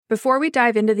Before we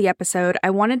dive into the episode, I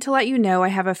wanted to let you know I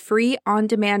have a free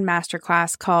on-demand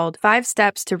masterclass called 5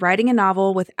 Steps to Writing a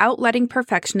Novel Without Letting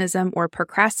Perfectionism or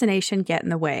Procrastination Get in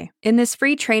the Way. In this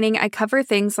free training, I cover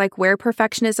things like where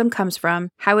perfectionism comes from,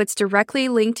 how it's directly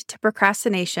linked to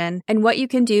procrastination, and what you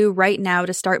can do right now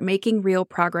to start making real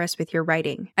progress with your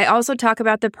writing. I also talk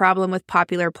about the problem with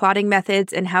popular plotting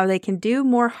methods and how they can do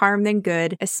more harm than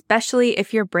good, especially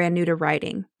if you're brand new to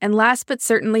writing. And last but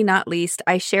certainly not least,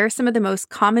 I share some of the most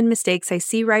common mistakes I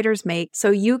see writers make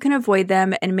so you can avoid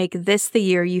them and make this the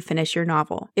year you finish your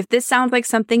novel. If this sounds like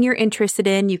something you're interested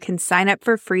in, you can sign up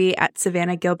for free at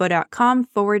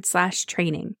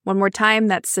savannahgilbo.com/training. One more time,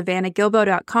 that's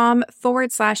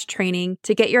savannahgilbo.com/training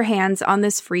to get your hands on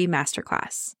this free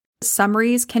masterclass.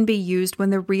 Summaries can be used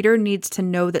when the reader needs to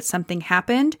know that something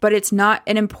happened, but it's not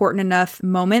an important enough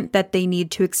moment that they need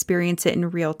to experience it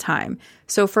in real time.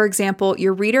 So for example,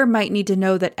 your reader might need to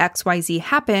know that XYZ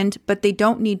happened, but they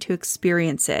don't need to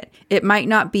experience it. It might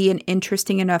not be an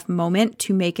interesting enough moment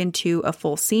to make into a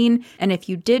full scene, and if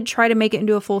you did try to make it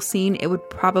into a full scene, it would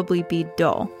probably be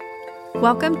dull.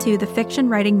 Welcome to the Fiction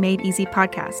Writing Made Easy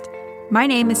podcast. My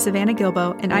name is Savannah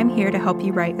Gilbo, and I'm here to help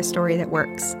you write a story that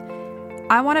works.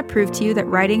 I want to prove to you that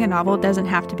writing a novel doesn't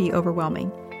have to be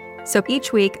overwhelming. So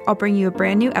each week, I'll bring you a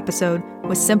brand new episode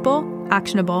with simple,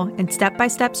 actionable, and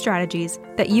step-by-step strategies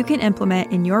that you can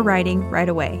implement in your writing right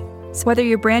away. So whether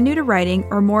you're brand new to writing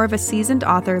or more of a seasoned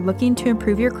author looking to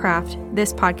improve your craft,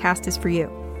 this podcast is for you.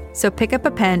 So pick up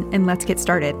a pen and let's get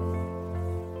started.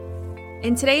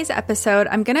 In today's episode,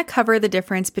 I'm going to cover the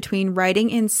difference between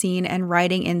writing in scene and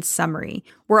writing in summary.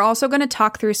 We're also going to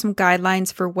talk through some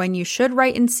guidelines for when you should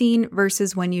write in scene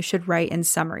versus when you should write in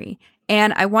summary.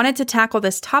 And I wanted to tackle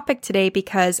this topic today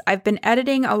because I've been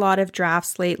editing a lot of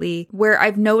drafts lately where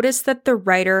I've noticed that the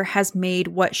writer has made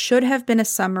what should have been a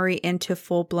summary into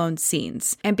full-blown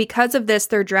scenes. And because of this,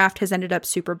 their draft has ended up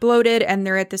super bloated and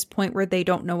they're at this point where they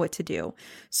don't know what to do.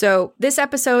 So this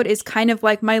episode is kind of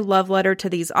like my love letter to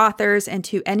these authors and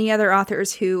to any other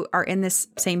authors who are in this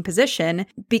same position,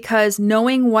 because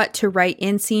knowing what to write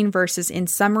in scene versus in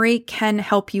summary can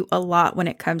help you a lot when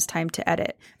it comes time to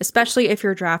edit, especially if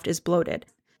your draft is bloated.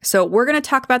 So we're going to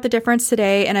talk about the difference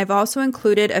today, and I've also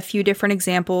included a few different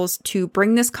examples to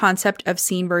bring this concept of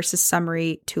scene versus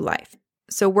summary to life.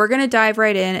 So we're going to dive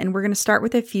right in, and we're going to start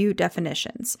with a few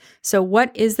definitions. So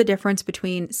what is the difference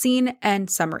between scene and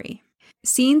summary?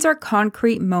 Scenes are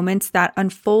concrete moments that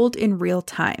unfold in real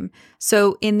time.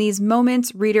 So in these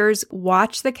moments, readers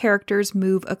watch the characters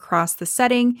move across the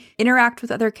setting, interact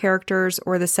with other characters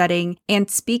or the setting, and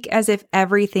speak as if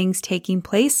everything's taking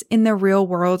place in the real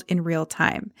world in real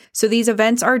time. So these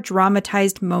events are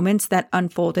dramatized moments that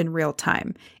unfold in real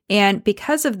time. And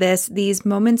because of this, these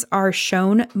moments are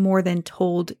shown more than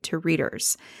told to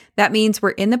readers. That means we're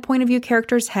in the point of view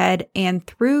character's head, and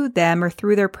through them or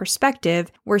through their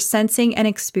perspective, we're sensing and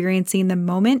experiencing the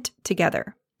moment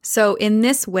together. So in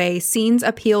this way, scenes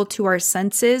appeal to our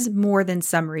senses more than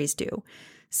summaries do.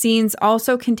 Scenes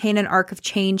also contain an arc of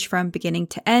change from beginning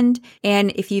to end.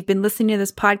 And if you've been listening to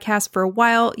this podcast for a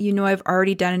while, you know I've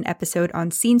already done an episode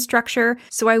on scene structure,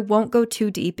 so I won't go too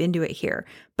deep into it here.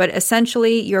 But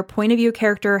essentially, your point of view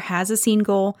character has a scene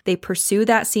goal, they pursue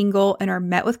that scene goal and are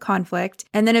met with conflict,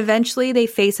 and then eventually they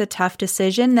face a tough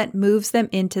decision that moves them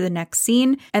into the next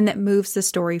scene and that moves the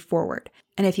story forward.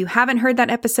 And if you haven't heard that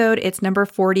episode, it's number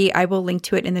 40. I will link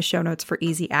to it in the show notes for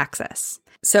easy access.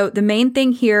 So the main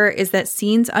thing here is that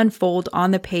scenes unfold on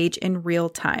the page in real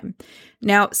time.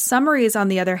 Now, summaries, on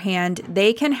the other hand,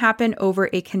 they can happen over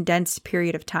a condensed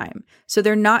period of time. So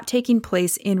they're not taking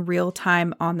place in real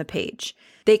time on the page.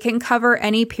 They can cover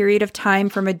any period of time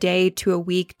from a day to a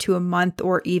week to a month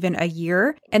or even a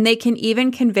year. And they can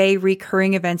even convey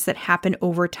recurring events that happen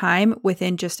over time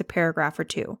within just a paragraph or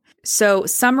two. So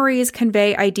summaries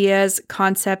convey ideas,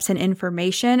 concepts, and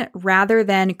information rather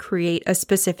than create a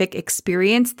specific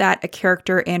experience that a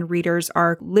character and readers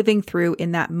are living through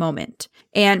in that moment.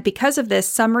 And because of this,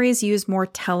 summaries use more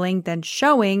telling than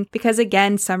showing because,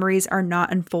 again, summaries are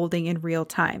not unfolding in real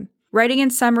time. Writing in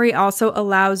summary also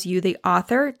allows you, the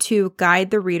author, to guide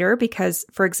the reader because,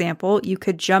 for example, you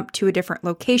could jump to a different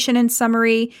location in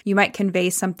summary, you might convey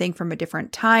something from a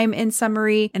different time in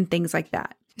summary, and things like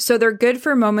that. So they're good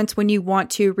for moments when you want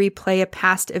to replay a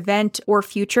past event or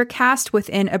future cast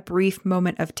within a brief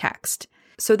moment of text.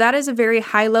 So that is a very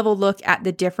high-level look at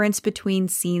the difference between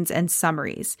scenes and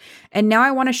summaries. And now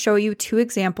I want to show you 2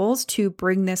 examples to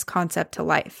bring this concept to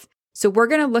life. So we're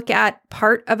going to look at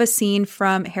part of a scene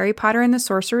from Harry Potter and the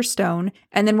Sorcerer's Stone,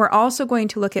 and then we're also going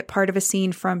to look at part of a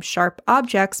scene from Sharp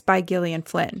Objects by Gillian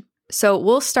Flynn. So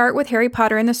we'll start with Harry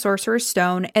Potter and the Sorcerer's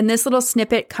Stone, and this little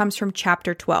snippet comes from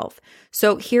chapter 12.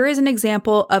 So here is an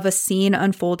example of a scene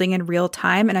unfolding in real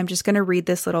time, and I'm just going to read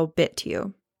this little bit to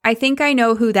you. "I think I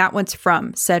know who that one's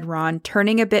from," said Ron,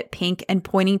 turning a bit pink and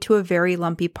pointing to a very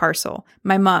lumpy parcel.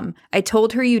 "My mum. I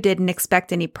told her you didn't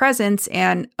expect any presents,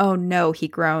 and oh no," he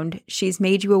groaned, "she's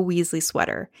made you a Weasley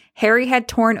sweater." Harry had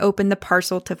torn open the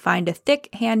parcel to find a thick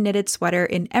hand-knitted sweater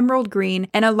in emerald green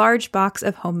and a large box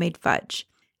of homemade fudge.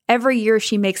 "Every year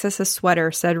she makes us a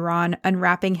sweater," said Ron,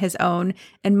 unwrapping his own,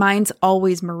 "and mine's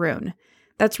always maroon."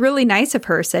 "That's really nice of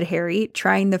her," said Harry,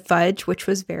 trying the fudge, which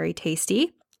was very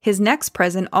tasty. His next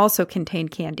present also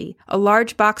contained candy, a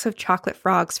large box of chocolate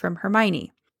frogs from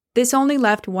Hermione. This only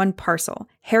left one parcel.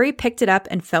 Harry picked it up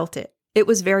and felt it. It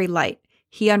was very light.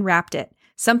 He unwrapped it.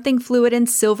 Something fluid and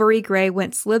silvery gray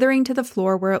went slithering to the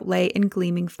floor where it lay in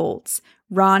gleaming folds.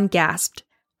 Ron gasped.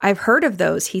 "I've heard of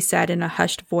those," he said in a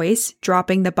hushed voice,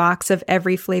 dropping the box of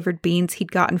every flavored beans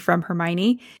he'd gotten from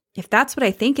Hermione. "If that's what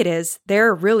I think it is,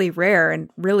 they're really rare and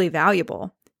really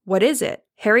valuable." "What is it?"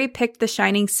 Harry picked the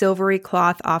shining silvery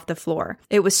cloth off the floor.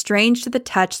 It was strange to the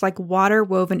touch, like water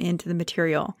woven into the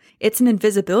material. "It's an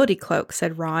invisibility cloak,"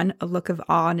 said Ron, a look of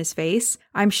awe on his face.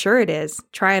 "I'm sure it is.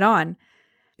 Try it on."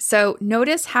 So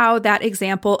notice how that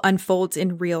example unfolds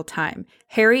in real time.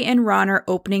 Harry and Ron are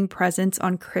opening presents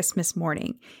on Christmas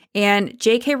morning. And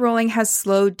J.K. Rowling has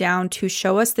slowed down to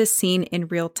show us this scene in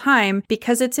real time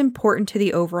because it's important to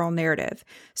the overall narrative.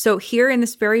 So here in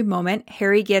this very moment,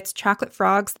 Harry gets chocolate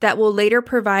frogs that will later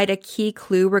provide a key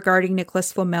clue regarding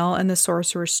Nicholas Flamel and the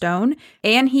Sorcerer's Stone.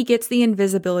 And he gets the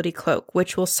invisibility cloak,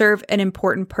 which will serve an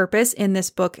important purpose in this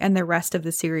book and the rest of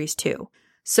the series too.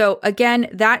 So again,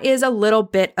 that is a little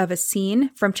bit of a scene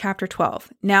from chapter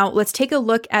 12. Now let's take a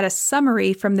look at a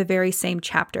summary from the very same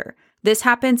chapter. This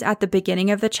happens at the beginning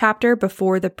of the chapter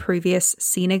before the previous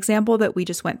scene example that we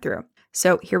just went through.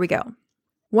 So here we go.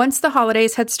 Once the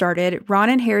holidays had started,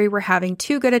 Ron and Harry were having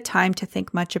too good a time to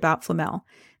think much about Flamel.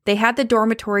 They had the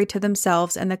dormitory to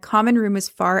themselves and the common room was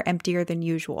far emptier than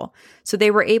usual, so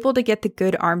they were able to get the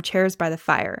good armchairs by the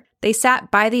fire. They sat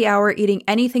by the hour eating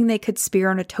anything they could spear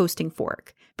on a toasting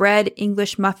fork. Bread,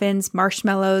 English muffins,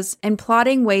 marshmallows, and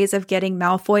plotting ways of getting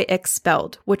Malfoy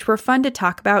expelled, which were fun to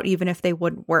talk about even if they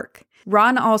wouldn't work.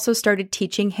 Ron also started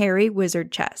teaching Harry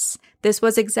wizard chess. This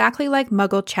was exactly like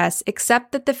Muggle chess,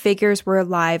 except that the figures were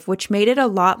alive, which made it a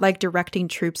lot like directing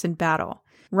troops in battle.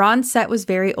 Ron's set was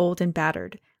very old and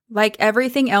battered. Like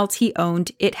everything else he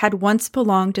owned, it had once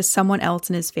belonged to someone else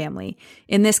in his family,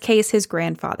 in this case his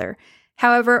grandfather.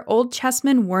 However, old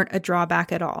chessmen weren't a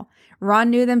drawback at all. Ron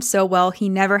knew them so well he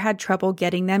never had trouble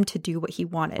getting them to do what he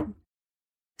wanted.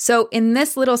 So in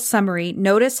this little summary,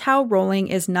 notice how Rowling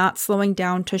is not slowing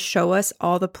down to show us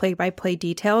all the play-by-play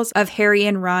details of Harry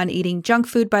and Ron eating junk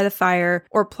food by the fire,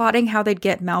 or plotting how they'd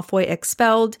get Malfoy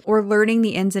expelled, or learning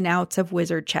the ins and outs of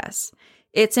wizard chess.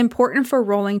 It's important for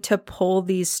Rowling to pull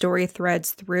these story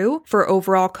threads through for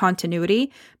overall continuity,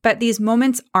 but these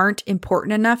moments aren't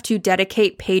important enough to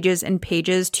dedicate pages and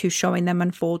pages to showing them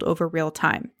unfold over real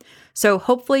time. So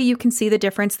hopefully you can see the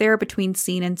difference there between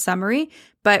scene and summary,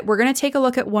 but we're going to take a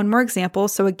look at one more example.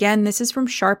 So again, this is from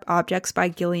Sharp Objects by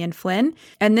Gillian Flynn,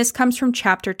 and this comes from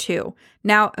chapter 2.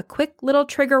 Now, a quick little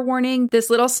trigger warning, this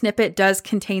little snippet does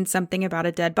contain something about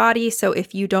a dead body, so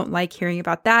if you don't like hearing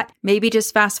about that, maybe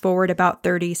just fast forward about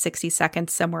 30-60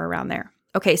 seconds, somewhere around there.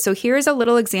 Okay, so here's a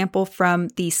little example from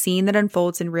the scene that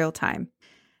unfolds in real time.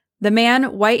 The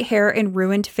man, white hair and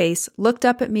ruined face, looked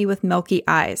up at me with milky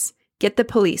eyes. "Get the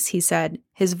police," he said.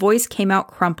 His voice came out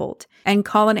crumpled. "And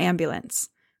call an ambulance."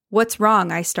 "What's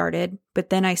wrong?" I started,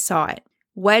 but then I saw it.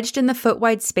 Wedged in the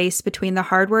foot-wide space between the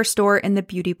hardware store and the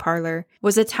beauty parlor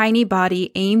was a tiny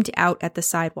body aimed out at the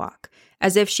sidewalk,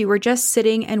 as if she were just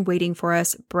sitting and waiting for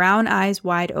us, brown eyes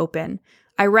wide open.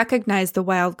 I recognized the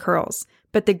wild curls,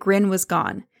 but the grin was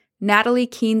gone. Natalie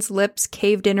Keane's lips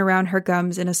caved in around her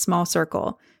gums in a small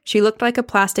circle. She looked like a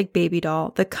plastic baby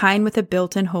doll, the kind with a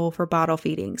built-in hole for bottle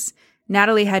feedings.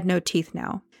 Natalie had no teeth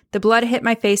now. The blood hit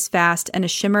my face fast, and a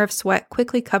shimmer of sweat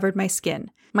quickly covered my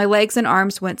skin. My legs and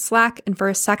arms went slack, and for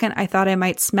a second I thought I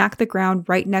might smack the ground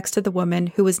right next to the woman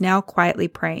who was now quietly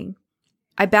praying.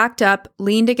 I backed up,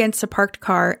 leaned against a parked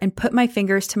car, and put my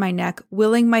fingers to my neck,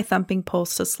 willing my thumping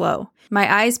pulse to slow.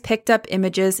 My eyes picked up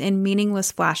images in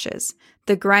meaningless flashes.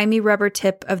 The grimy rubber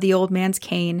tip of the old man's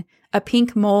cane, a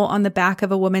pink mole on the back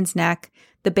of a woman's neck,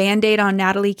 the Band-Aid on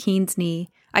Natalie Keane's knee.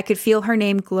 I could feel her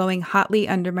name glowing hotly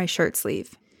under my shirt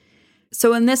sleeve.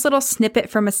 So in this little snippet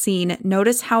from a scene,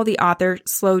 notice how the author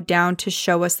slowed down to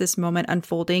show us this moment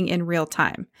unfolding in real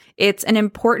time. It's an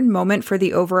important moment for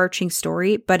the overarching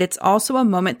story, but it's also a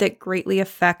moment that greatly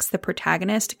affects the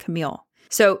protagonist, Camille.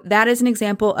 So that is an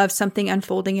example of something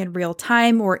unfolding in real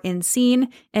time or in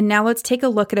scene. And now let's take a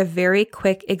look at a very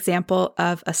quick example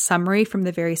of a summary from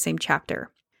the very same chapter.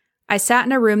 I sat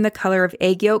in a room the color of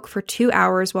egg yolk for 2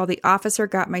 hours while the officer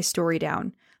got my story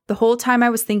down. The whole time I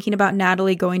was thinking about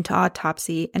Natalie going to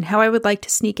autopsy and how I would like to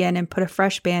sneak in and put a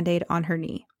fresh Band-Aid on her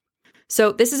knee.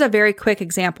 So this is a very quick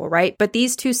example, right? But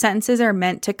these 2 sentences are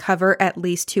meant to cover at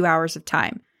least 2 hours of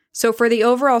time. So for the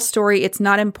overall story, it's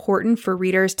not important for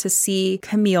readers to see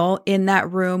Camille in that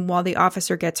room while the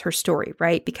officer gets her story,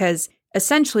 right? Because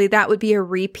essentially that would be a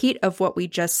repeat of what we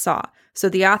just saw. So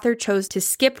the author chose to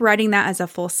skip writing that as a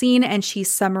full scene and she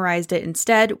summarized it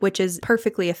instead, which is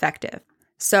perfectly effective.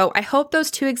 So I hope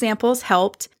those 2 examples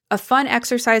helped. A fun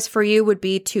exercise for you would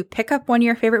be to pick up one of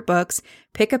your favorite books,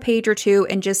 pick a page or 2,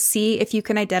 and just see if you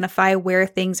can identify where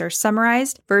things are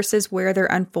summarized versus where they're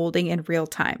unfolding in real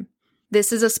time.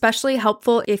 This is especially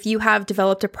helpful if you have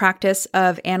developed a practice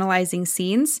of analyzing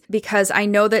scenes, because I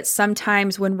know that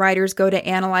sometimes when writers go to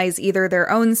analyze either their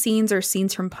own scenes or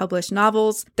scenes from published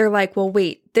novels, they're like, well,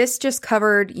 wait, this just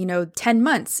covered, 10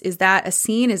 months. Is that a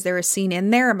scene? Is there a scene in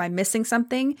there? Am I missing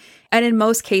something? And in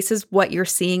most cases, what you're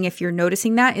seeing, if you're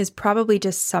noticing that, is probably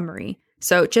just summary.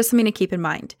 So just something to keep in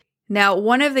mind. Now,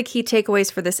 one of the key takeaways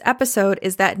for this episode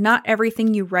is that not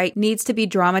everything you write needs to be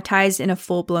dramatized in a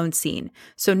full-blown scene.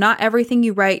 So not everything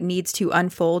you write needs to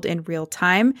unfold in real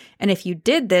time. And if you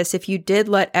did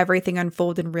let everything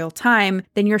unfold in real time,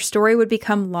 then your story would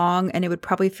become long and it would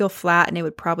probably feel flat and it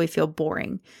would probably feel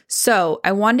boring. So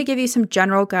I wanted to give you some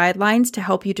general guidelines to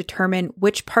help you determine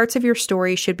which parts of your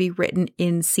story should be written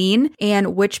in scene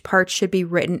and which parts should be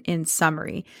written in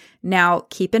summary. Now,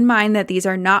 keep in mind that these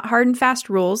are not hard and fast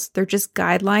rules. They're just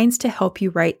guidelines to help you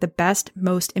write the best,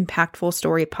 most impactful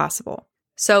story possible.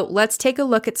 So let's take a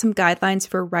look at some guidelines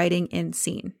for writing in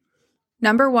scene.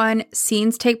 Number 1,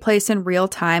 scenes take place in real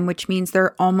time, which means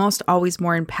they're almost always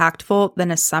more impactful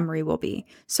than a summary will be.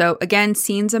 So again,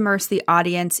 scenes immerse the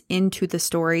audience into the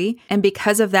story. And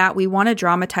because of that, we want to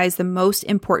dramatize the most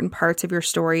important parts of your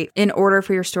story in order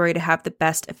for your story to have the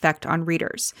best effect on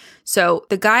readers. So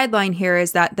the guideline here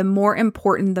is that the more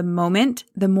important the moment,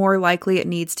 the more likely it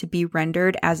needs to be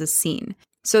rendered as a scene.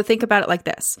 So think about it like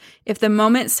this. If the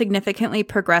moment significantly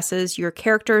progresses your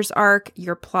character's arc,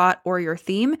 your plot, or your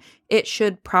theme, it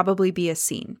should probably be a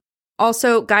scene.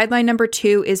 Also, guideline number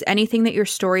 2 is anything that your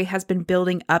story has been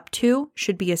building up to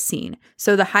should be a scene.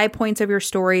 So the high points of your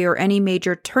story or any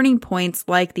major turning points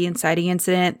like the inciting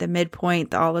incident, the midpoint,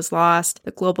 the all is lost,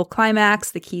 the global climax,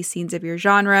 the key scenes of your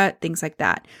genre, things like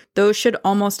that. Those should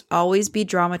almost always be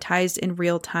dramatized in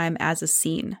real time as a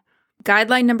scene.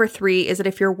 Guideline number 3 is that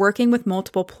if you're working with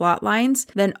multiple plot lines,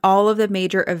 then all of the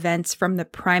major events from the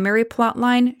primary plot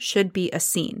line should be a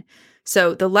scene.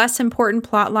 So the less important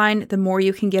plot line, the more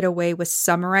you can get away with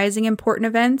summarizing important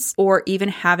events or even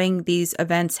having these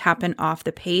events happen off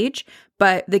the page.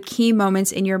 But the key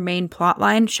moments in your main plot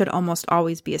line should almost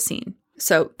always be a scene.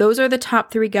 So those are the top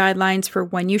 3 guidelines for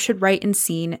when you should write in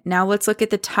scene. Now let's look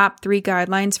at the top 3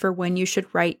 guidelines for when you should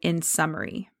write in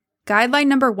summary. Guideline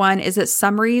number 1 is that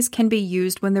summaries can be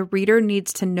used when the reader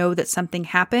needs to know that something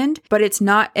happened, but it's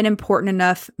not an important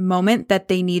enough moment that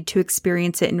they need to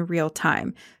experience it in real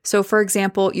time. So for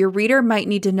example, your reader might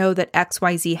need to know that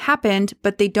XYZ happened,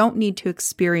 but they don't need to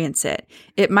experience it.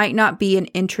 It might not be an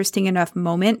interesting enough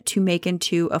moment to make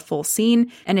into a full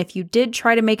scene, and if you did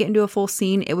try to make it into a full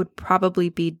scene, it would probably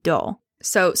be dull.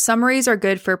 So summaries are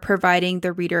good for providing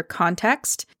the reader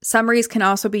context. Summaries can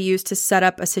also be used to set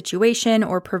up a situation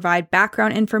or provide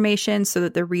background information so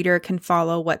that the reader can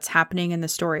follow what's happening in the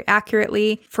story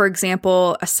accurately. For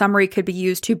example, a summary could be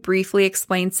used to briefly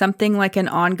explain something like an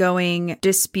ongoing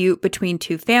dispute between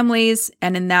 2 families,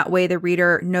 and in that way the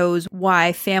reader knows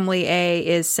why family A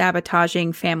is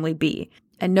sabotaging family B.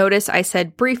 And notice I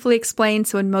said briefly explain,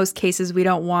 so in most cases we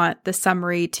don't want the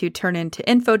summary to turn into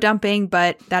info dumping,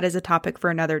 but that is a topic for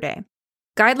another day.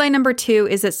 Guideline number 2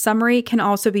 is that summary can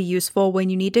also be useful when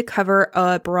you need to cover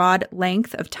a broad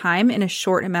length of time in a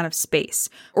short amount of space,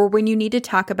 or when you need to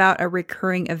talk about a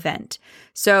recurring event.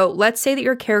 So let's say that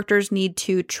your characters need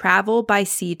to travel by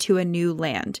sea to a new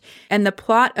land, and the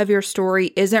plot of your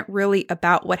story isn't really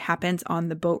about what happens on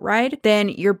the boat ride, then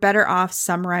you're better off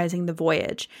summarizing the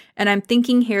voyage. And I'm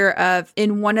thinking here of,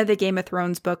 in one of the Game of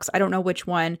Thrones books, I don't know which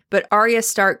one, but Arya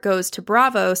Stark goes to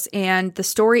Braavos, and the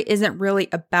story isn't really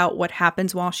about what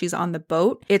happens while she's on the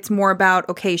boat. It's more about,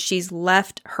 okay, she's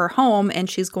left her home and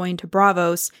she's going to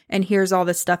Braavos, and here's all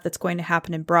the stuff that's going to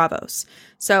happen in Braavos.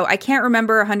 So I can't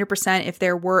remember 100% if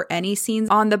there were any scenes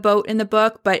on the boat in the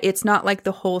book, but it's not like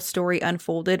the whole story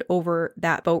unfolded over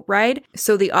that boat ride.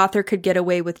 So the author could get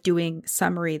away with doing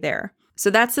summary there. So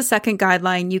that's the second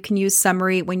guideline. You can use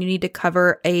summary when you need to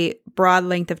cover a broad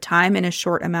length of time in a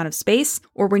short amount of space,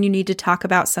 or when you need to talk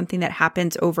about something that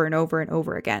happens over and over and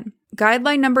over again.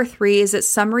 Guideline number 3 is that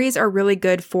summaries are really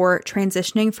good for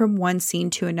transitioning from one scene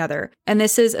to another. And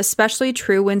this is especially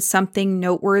true when something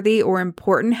noteworthy or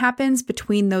important happens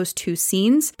between those two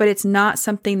scenes, but it's not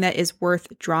something that is worth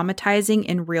dramatizing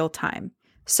in real time.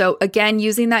 So again,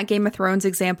 using that Game of Thrones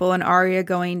example and Arya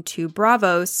going to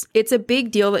Braavos, it's a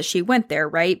big deal that she went there,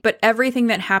 right? But everything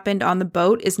that happened on the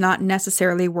boat is not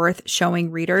necessarily worth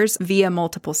showing readers via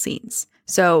multiple scenes.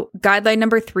 So guideline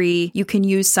number 3, you can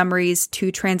use summaries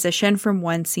to transition from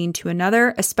one scene to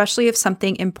another, especially if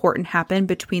something important happened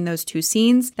between those two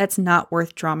scenes that's not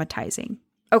worth dramatizing.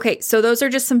 Okay, so those are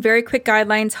just some very quick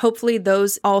guidelines. Hopefully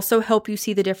those also help you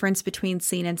see the difference between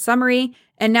scene and summary.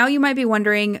 And now you might be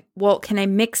wondering, well, can I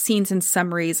mix scenes and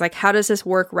summaries? Like, how does this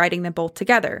work writing them both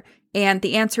together? And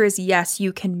the answer is yes,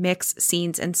 you can mix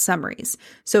scenes and summaries.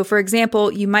 So for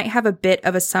example, you might have a bit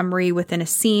of a summary within a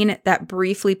scene that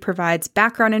briefly provides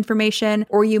background information,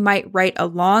 or you might write a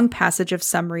long passage of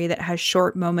summary that has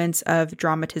short moments of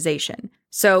dramatization.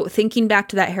 So thinking back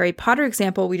to that Harry Potter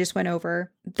example we just went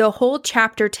over, the whole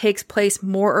chapter takes place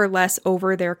more or less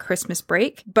over their Christmas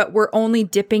break, but we're only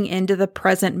dipping into the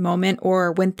present moment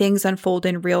or when things unfold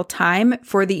in real time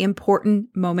for the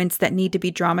important moments that need to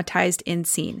be dramatized in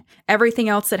scene. Everything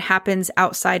else that happens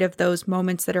outside of those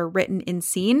moments that are written in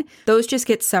scene, those just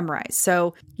get summarized.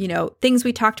 So, things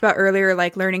we talked about earlier,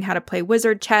 like learning how to play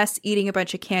wizard chess, eating a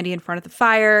bunch of candy in front of the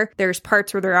fire. There's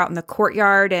parts where they're out in the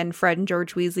courtyard and Fred and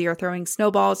George Weasley are throwing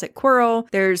snowballs at Quirrell.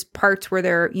 There's parts where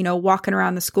they're, walking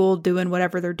around the school doing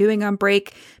whatever they're doing on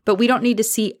break. But we don't need to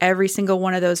see every single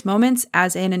one of those moments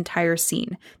as an entire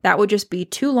scene. That would just be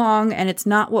too long, and it's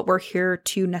not what we're here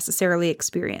to necessarily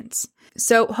experience.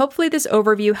 So hopefully this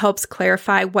overview helps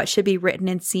clarify what should be written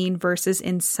in scene versus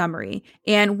in summary.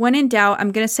 And when in doubt,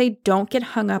 I'm going to say don't get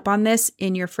hung up on this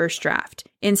in your first draft.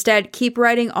 Instead, keep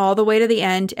writing all the way to the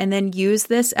end and then use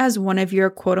this as one of your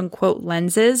quote unquote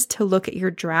lenses to look at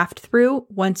your draft through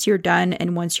once you're done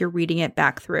and once you're reading it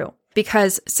back through.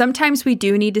 Because sometimes we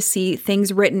do need to see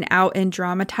things written out and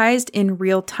dramatized in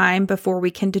real time before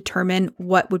we can determine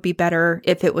what would be better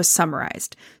if it was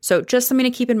summarized. So just something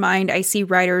to keep in mind. I see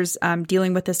writers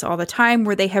dealing with this all the time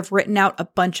where they have written out a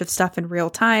bunch of stuff in real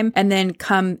time, and then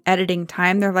come editing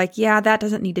time, they're like, yeah, that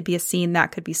doesn't need to be a scene,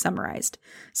 that could be summarized.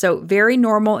 So very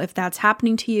normal if that's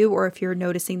happening to you or if you're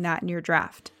noticing that in your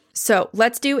draft. So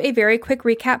let's do a very quick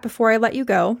recap before I let you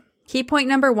go. Key point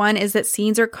number 1 is that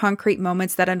scenes are concrete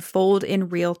moments that unfold in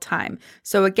real time.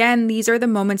 So again, these are the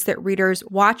moments that readers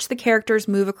watch the characters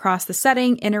move across the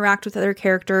setting, interact with other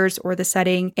characters or the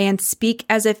setting, and speak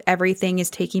as if everything is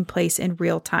taking place in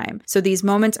real time. So these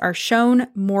moments are shown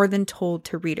more than told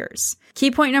to readers. Key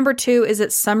point number 2 is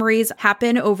that summaries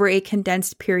happen over a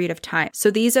condensed period of time.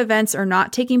 So these events are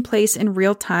not taking place in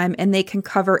real time, and they can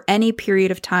cover any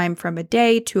period of time from a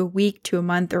day to a week to a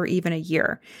month or even a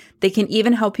year. They can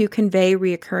even help you convey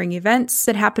reoccurring events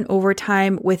that happen over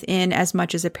time within as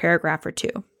much as a paragraph or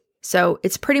two. So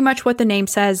it's pretty much what the name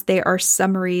says. They are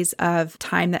summaries of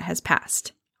time that has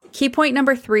passed. Key point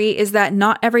number 3 is that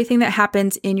not everything that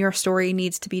happens in your story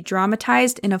needs to be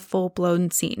dramatized in a full-blown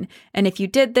scene. And if you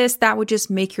did this, that would just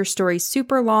make your story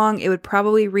super long. It would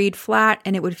probably read flat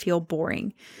and it would feel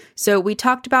boring. So we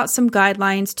talked about some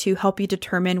guidelines to help you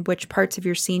determine which parts of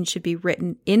your scene should be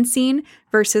written in scene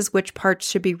versus which parts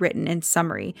should be written in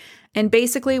summary. And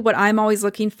basically what I'm always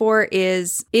looking for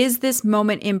is this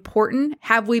moment important?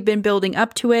 Have we been building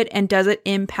up to it? And does it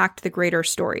impact the greater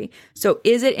story? So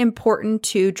is it important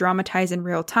to dramatize in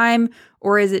real time,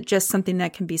 or is it just something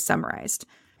that can be summarized?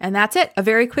 And that's it. A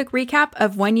very quick recap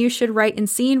of when you should write in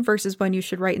scene versus when you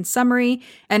should write in summary.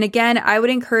 And again, I would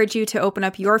encourage you to open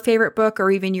up your favorite book or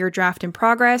even your draft in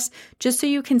progress, just so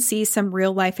you can see some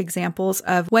real life examples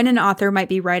of when an author might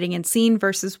be writing in scene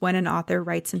versus when an author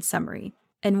writes in summary.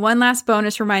 And one last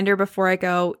bonus reminder before I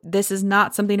go, this is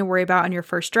not something to worry about on your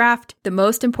first draft. The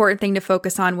most important thing to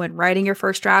focus on when writing your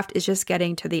first draft is just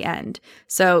getting to the end.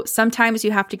 So sometimes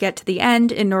you have to get to the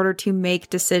end in order to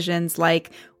make decisions like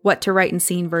what to write in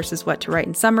scene versus what to write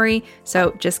in summary.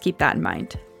 So just keep that in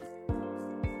mind.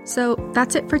 So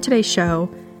that's it for today's show.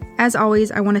 As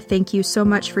always, I want to thank you so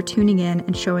much for tuning in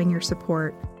and showing your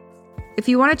support. If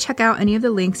you want to check out any of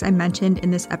the links I mentioned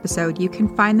in this episode, you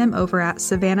can find them over at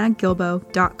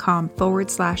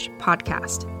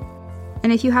savannahgilbo.com/podcast.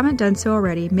 And if you haven't done so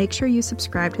already, make sure you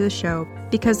subscribe to the show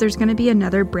because there's going to be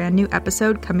another brand new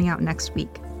episode coming out next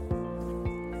week.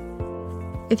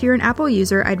 If you're an Apple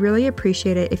user, I'd really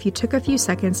appreciate it if you took a few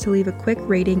seconds to leave a quick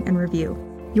rating and review.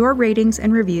 Your ratings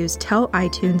and reviews tell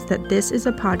iTunes that this is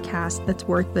a podcast that's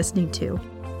worth listening to.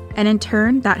 And in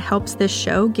turn, that helps this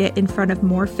show get in front of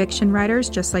more fiction writers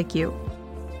just like you.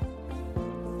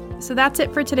 So that's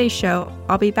it for today's show.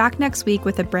 I'll be back next week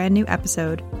with a brand new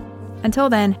episode. Until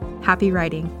then, happy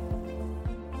writing.